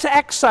 That's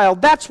exile.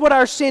 That's what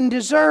our sin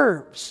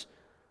deserves.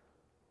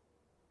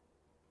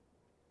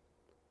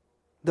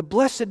 The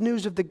blessed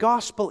news of the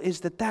gospel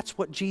is that that's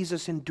what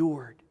Jesus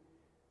endured.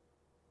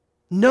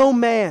 No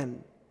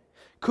man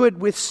could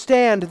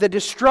withstand the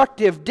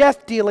destructive,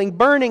 death-dealing,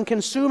 burning,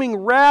 consuming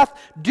wrath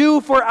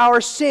due for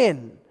our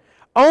sin.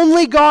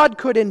 Only God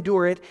could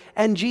endure it,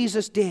 and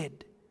Jesus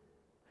did.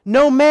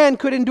 No man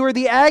could endure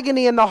the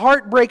agony and the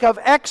heartbreak of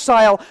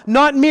exile,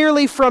 not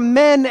merely from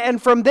men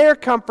and from their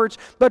comforts,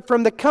 but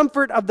from the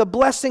comfort of the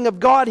blessing of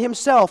God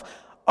Himself.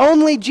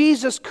 Only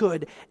Jesus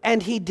could,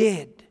 and He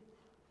did.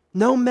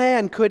 No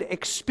man could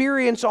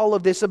experience all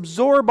of this,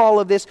 absorb all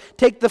of this,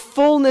 take the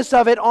fullness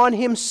of it on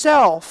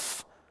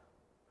himself.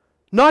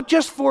 Not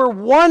just for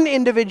one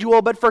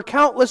individual, but for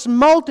countless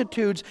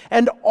multitudes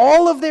and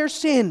all of their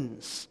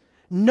sins.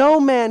 No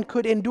man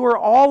could endure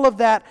all of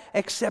that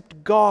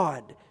except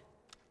God.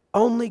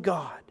 Only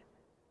God.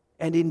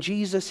 And in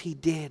Jesus He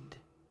did.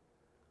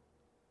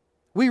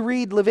 We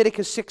read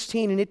Leviticus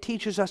 16 and it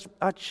teaches us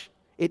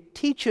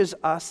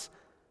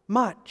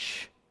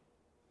much.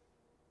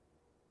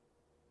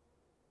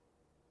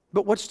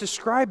 But what's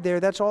described there,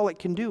 that's all it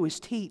can do, is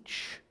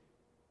teach.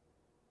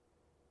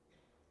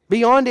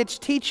 Beyond its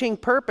teaching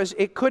purpose,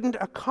 it couldn't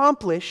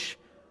accomplish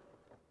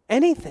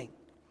anything.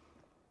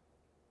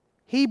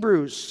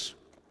 Hebrews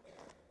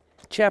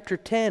chapter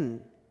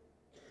 10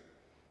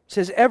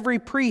 says, "Every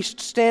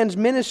priest stands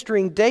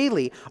ministering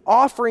daily,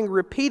 offering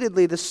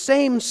repeatedly the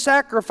same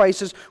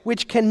sacrifices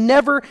which can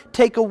never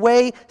take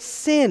away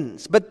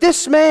sins. But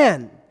this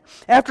man,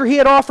 after he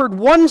had offered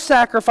one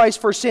sacrifice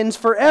for sins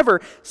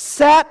forever,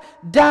 sat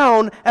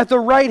down at the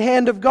right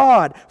hand of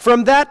God,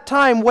 from that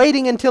time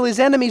waiting until his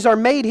enemies are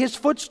made his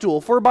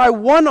footstool. For by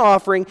one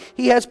offering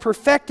he has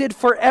perfected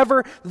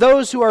forever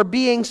those who are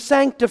being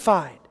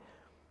sanctified."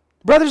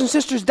 Brothers and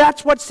sisters,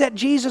 that's what set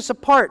Jesus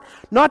apart.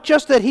 Not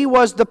just that He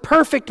was the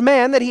perfect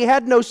man, that He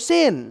had no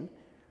sin.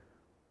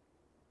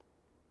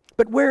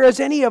 But whereas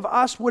any of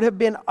us would have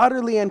been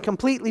utterly and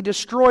completely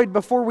destroyed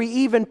before we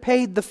even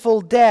paid the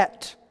full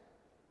debt,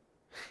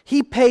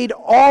 He paid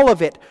all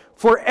of it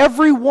for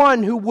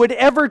everyone who would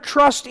ever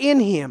trust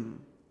in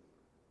Him.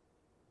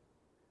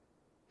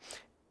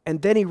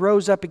 And then He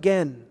rose up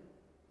again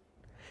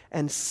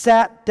and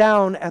sat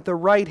down at the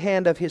right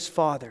hand of His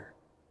Father.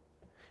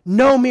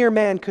 No mere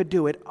man could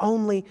do it,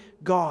 only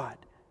God.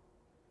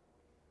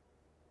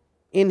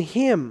 In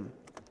Him,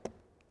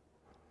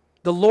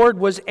 the Lord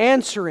was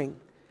answering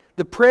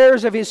the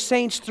prayers of His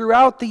saints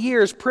throughout the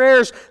years,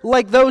 prayers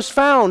like those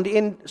found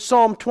in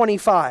Psalm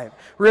 25.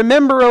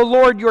 "Remember, O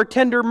Lord, your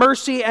tender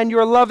mercy and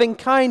your loving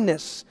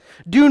kindness.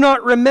 Do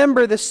not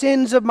remember the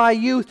sins of my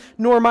youth,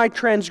 nor my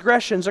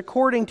transgressions.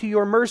 According to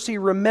your mercy,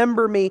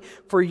 remember me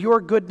for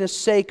your goodness'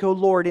 sake, O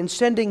Lord." In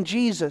sending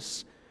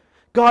Jesus,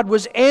 God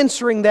was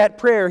answering that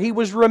prayer. He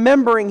was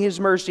remembering His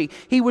mercy.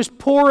 He was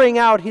pouring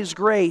out His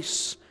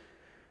grace.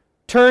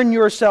 "Turn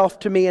yourself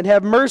to me and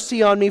have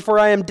mercy on me, for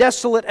I am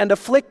desolate and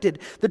afflicted.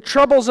 The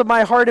troubles of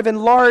my heart have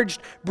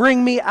enlarged.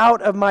 Bring me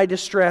out of my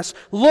distress.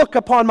 Look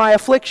upon my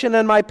affliction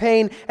and my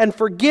pain, and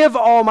forgive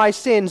all my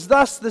sins."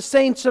 Thus the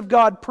saints of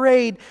God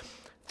prayed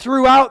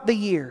throughout the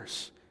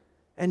years.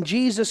 And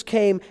Jesus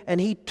came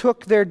and He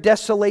took their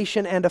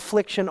desolation and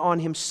affliction on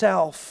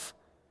Himself.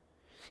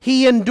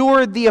 He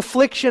endured the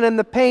affliction and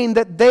the pain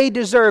that they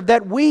deserved,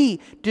 that we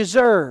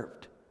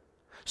deserved,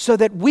 so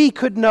that we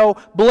could know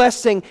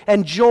blessing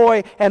and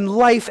joy and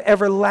life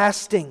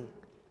everlasting.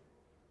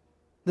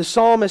 The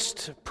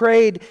psalmist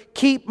prayed,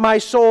 "Keep my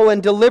soul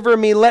and deliver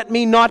me, let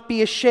me not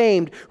be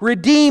ashamed.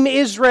 Redeem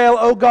Israel,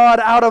 O God,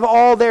 out of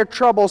all their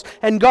troubles."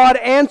 And God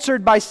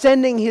answered by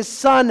sending His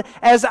Son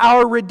as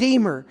our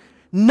Redeemer.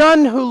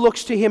 None who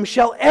looks to Him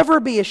shall ever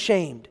be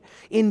ashamed.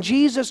 In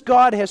Jesus,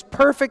 God has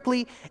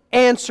perfectly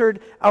answered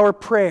our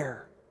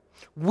prayer.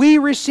 We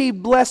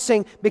receive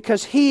blessing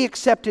because He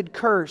accepted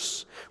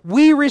curse.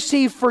 We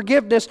receive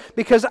forgiveness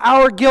because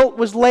our guilt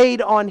was laid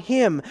on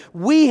Him.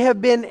 We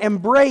have been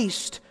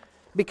embraced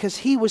because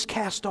He was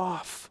cast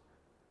off.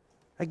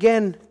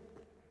 Again,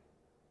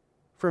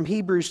 from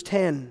Hebrews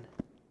 10.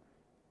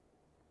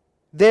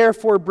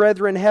 "Therefore,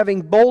 brethren,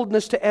 having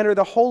boldness to enter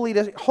the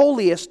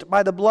holiest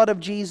by the blood of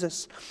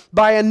Jesus,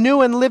 by a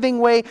new and living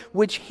way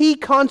which He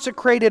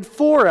consecrated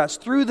for us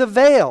through the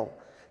veil,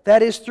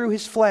 that is, through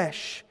His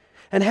flesh,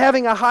 and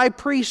having a high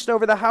priest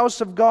over the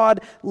house of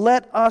God,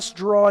 let us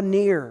draw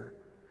near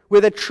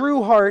with a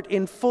true heart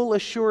in full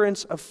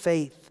assurance of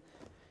faith,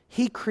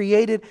 He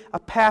created a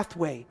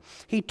pathway.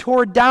 He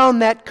tore down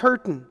that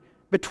curtain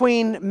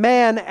between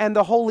man and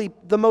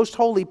the most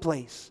holy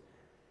place.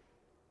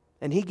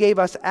 And He gave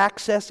us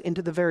access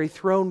into the very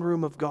throne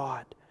room of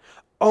God.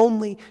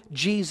 Only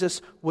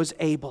Jesus was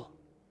able.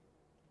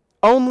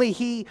 Only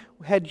He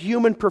had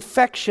human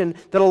perfection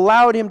that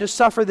allowed Him to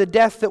suffer the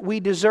death that we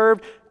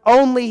deserved.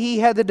 Only He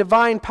had the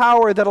divine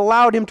power that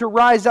allowed Him to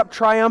rise up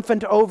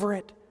triumphant over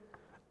it.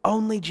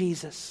 Only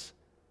Jesus.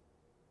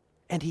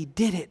 And He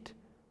did it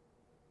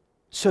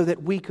so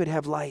that we could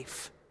have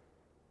life.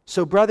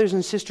 So, brothers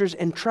and sisters,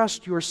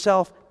 entrust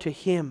yourself to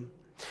Him.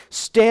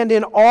 Stand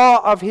in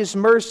awe of His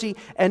mercy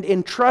and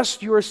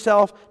entrust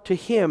yourself to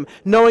Him,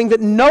 knowing that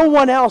no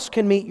one else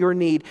can meet your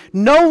need.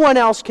 No one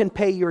else can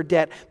pay your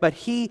debt, but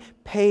He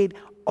paid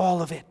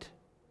all of it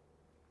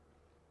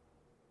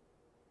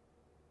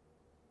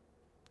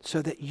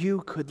so that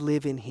you could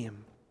live in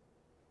Him.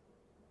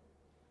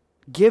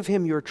 Give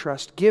Him your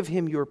trust. Give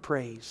Him your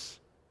praise.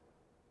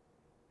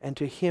 And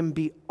to Him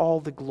be all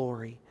the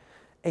glory.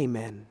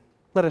 Amen.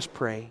 Let us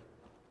pray.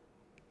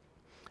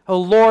 O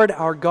Lord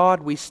our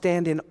God, we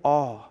stand in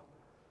awe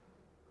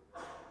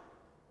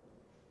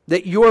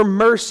that your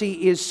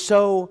mercy is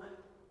so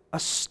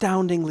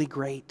astoundingly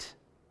great.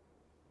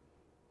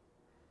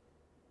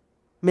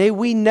 May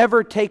we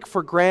never take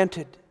for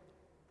granted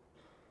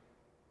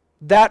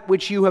that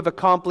which you have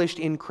accomplished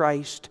in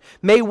Christ.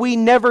 May we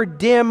never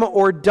dim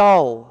or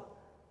dull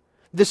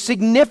the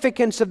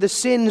significance of the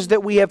sins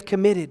that we have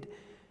committed,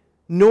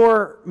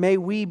 nor may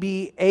we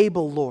be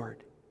able, Lord,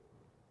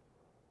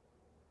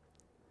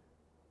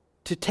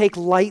 to take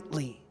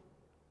lightly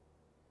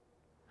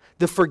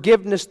the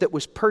forgiveness that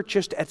was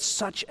purchased at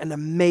such an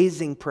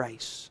amazing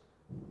price.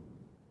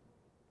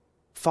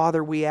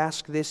 Father, we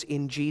ask this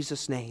in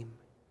Jesus' name.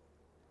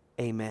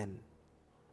 Amen.